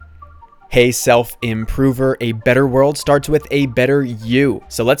Hey self-improver, a better world starts with a better you.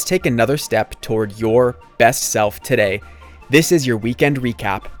 So let's take another step toward your best self today. This is your weekend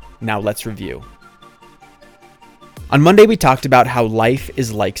recap. Now let's review. On Monday, we talked about how life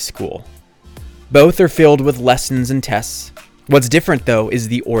is like school. Both are filled with lessons and tests. What's different though is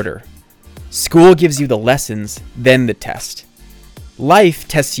the order. School gives you the lessons, then the test. Life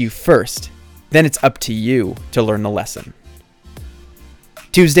tests you first, then it's up to you to learn the lesson.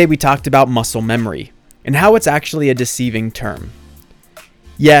 Tuesday, we talked about muscle memory and how it's actually a deceiving term.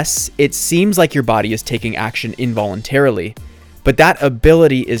 Yes, it seems like your body is taking action involuntarily, but that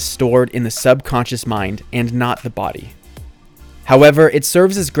ability is stored in the subconscious mind and not the body. However, it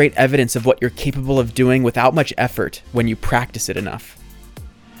serves as great evidence of what you're capable of doing without much effort when you practice it enough.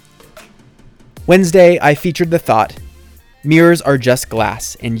 Wednesday, I featured the thought, mirrors are just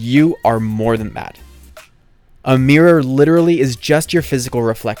glass and you are more than that. A mirror literally is just your physical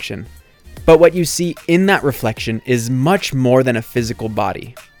reflection, but what you see in that reflection is much more than a physical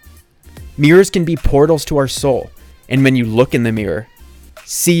body. Mirrors can be portals to our soul, and when you look in the mirror,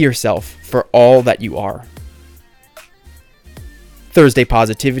 see yourself for all that you are. Thursday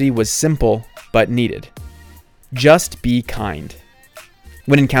positivity was simple but needed. Just be kind.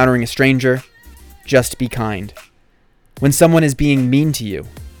 When encountering a stranger, just be kind. When someone is being mean to you,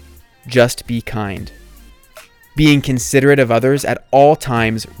 just be kind. Being considerate of others at all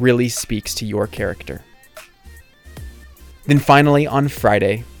times really speaks to your character. Then finally, on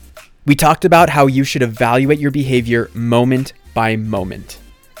Friday, we talked about how you should evaluate your behavior moment by moment.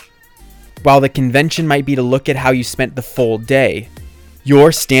 While the convention might be to look at how you spent the full day,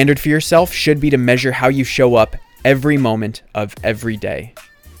 your standard for yourself should be to measure how you show up every moment of every day.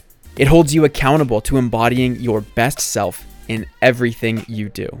 It holds you accountable to embodying your best self in everything you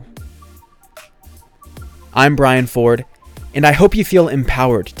do. I'm Brian Ford, and I hope you feel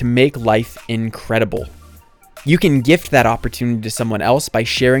empowered to make life incredible. You can gift that opportunity to someone else by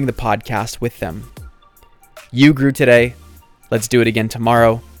sharing the podcast with them. You grew today. Let's do it again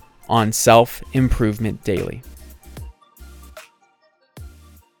tomorrow on Self Improvement Daily.